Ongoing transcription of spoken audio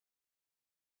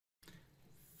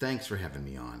Thanks for having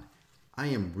me on. I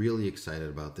am really excited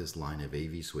about this line of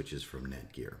AV switches from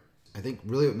NETGEAR. I think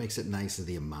really what makes it nice is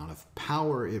the amount of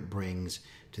power it brings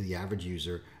to the average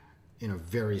user in a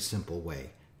very simple way.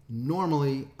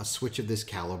 Normally, a switch of this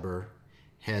caliber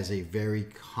has a very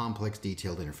complex,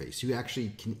 detailed interface. You actually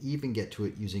can even get to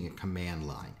it using a command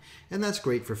line. And that's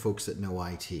great for folks that know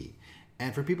IT.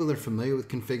 And for people that are familiar with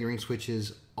configuring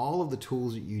switches, all of the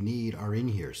tools that you need are in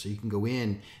here. So you can go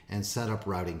in and set up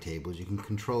routing tables, you can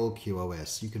control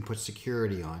QoS, you can put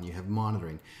security on, you have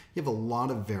monitoring. You have a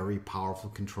lot of very powerful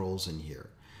controls in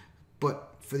here.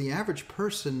 But for the average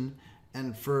person,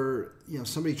 and for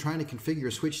somebody trying to configure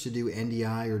a switch to do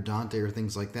NDI or Dante or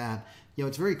things like that,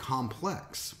 it's very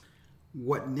complex.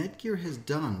 What NETGEAR has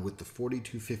done with the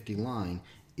 4250 line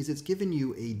is it's given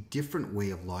you a different way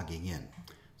of logging in.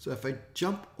 So if I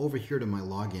jump over here to my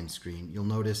login screen, you'll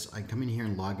notice I come in here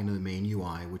and log into the main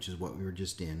UI, which is what we were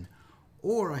just in,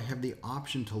 or I have the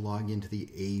option to log into the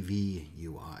AV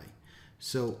UI.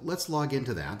 So let's log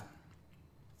into that.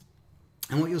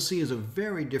 And what you'll see is a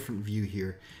very different view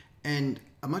here and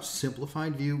a much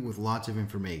simplified view with lots of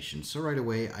information. So right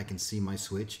away I can see my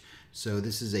switch. So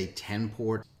this is a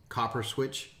 10-port copper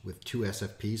switch with 2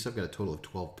 SFPs, so I've got a total of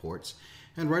 12 ports.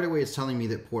 And right away it's telling me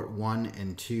that port 1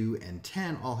 and 2 and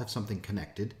 10 all have something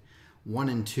connected. 1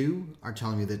 and 2 are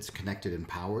telling me that it's connected and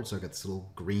powered, so I've got this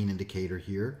little green indicator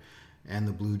here, and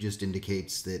the blue just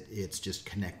indicates that it's just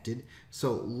connected.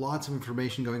 So lots of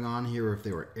information going on here, if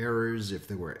there were errors, if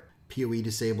there were PoE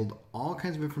disabled, all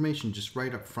kinds of information just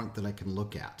right up front that I can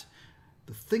look at.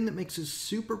 The thing that makes it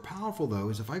super powerful though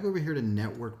is if I go over here to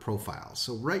network profiles.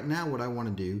 So right now what I want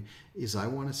to do is I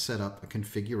want to set up a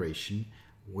configuration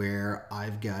where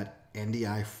I've got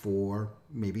NDI 4,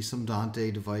 maybe some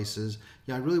Dante devices.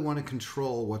 I really want to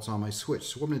control what's on my switch.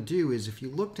 So what I'm going to do is if you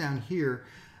look down here,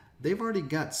 they've already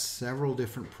got several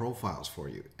different profiles for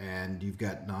you. And you've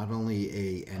got not only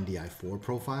a NDI 4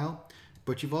 profile,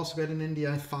 but you've also got an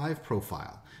NDI 5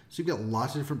 profile. So you've got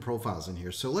lots of different profiles in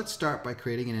here. So let's start by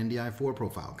creating an NDI 4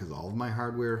 profile because all of my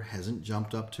hardware hasn't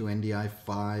jumped up to NDI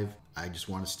 5. I just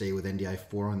want to stay with NDI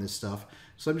 4 on this stuff.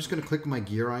 So I'm just going to click my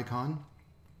gear icon.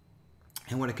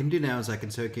 And what I can do now is I can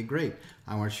say, okay, great.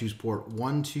 I want to choose port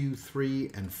 1, 2,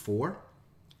 3, and 4.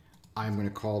 I'm going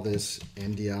to call this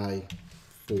NDI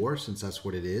 4 since that's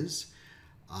what it is.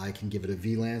 I can give it a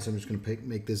VLAN, so I'm just going to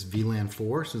make this VLAN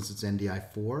 4 since it's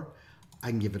NDI 4. I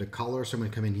can give it a color, so I'm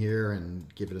going to come in here and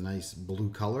give it a nice blue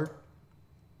color.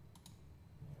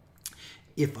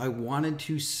 If I wanted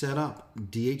to set up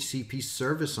DHCP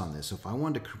service on this, so if I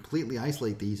wanted to completely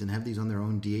isolate these and have these on their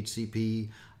own DHCP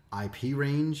IP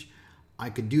range, I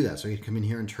could do that. So I could come in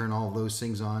here and turn all of those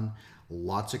things on.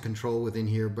 Lots of control within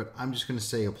here, but I'm just going to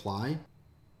say apply.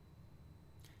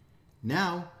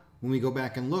 Now, when we go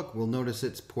back and look, we'll notice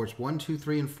it's ports 1, 2,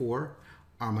 3, and 4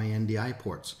 are my NDI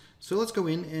ports. So let's go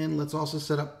in and let's also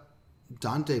set up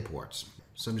Dante ports.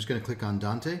 So I'm just going to click on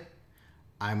Dante.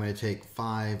 I'm going to take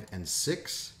 5 and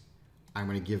 6. I'm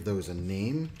going to give those a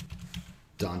name,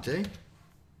 Dante.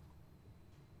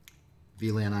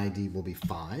 VLAN ID will be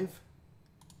 5.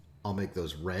 I'll make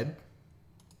those red.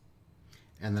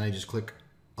 And then I just click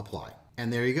apply.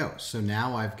 And there you go. So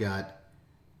now I've got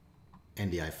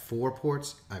NDI 4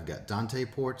 ports, I've got Dante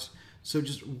ports. So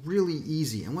just really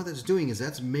easy. And what that's doing is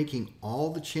that's making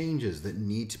all the changes that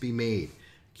need to be made.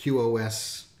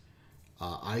 QoS,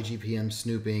 IGPM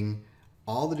snooping,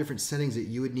 all the different settings that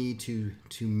you would need to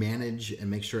manage and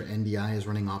make sure NDI is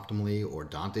running optimally or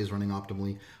Dante is running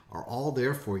optimally are all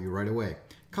there for you right away.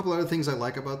 A couple other things I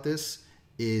like about this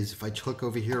is if I click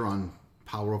over here on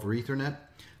Power over Ethernet,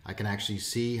 I can actually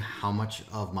see how much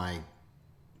of my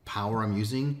power I'm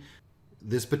using.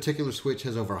 This particular switch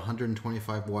has over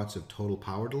 125 watts of total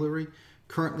power delivery.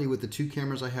 Currently with the 2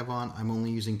 cameras I have on, I'm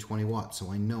only using 20 watts,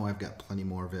 so I know I've got plenty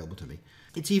more available to me.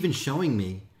 It's even showing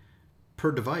me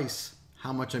per device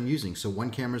how much I'm using. So one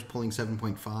camera is pulling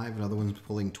 7.5, another one's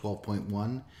pulling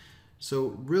 12.1.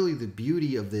 So really the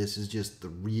beauty of this is just the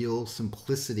real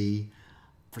simplicity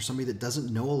for somebody that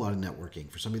doesn't know a lot of networking,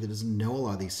 for somebody that doesn't know a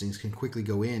lot of these things, can quickly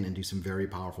go in and do some very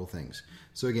powerful things.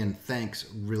 So again,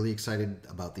 thanks. Really excited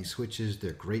about these switches.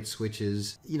 They're great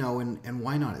switches, and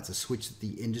why not? It's a switch that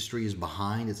the industry is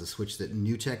behind. It's a switch that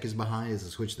New Tech is behind. It's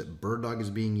a switch that Bird Dog is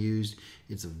being used.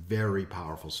 It's a very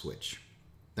powerful switch.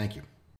 Thank you.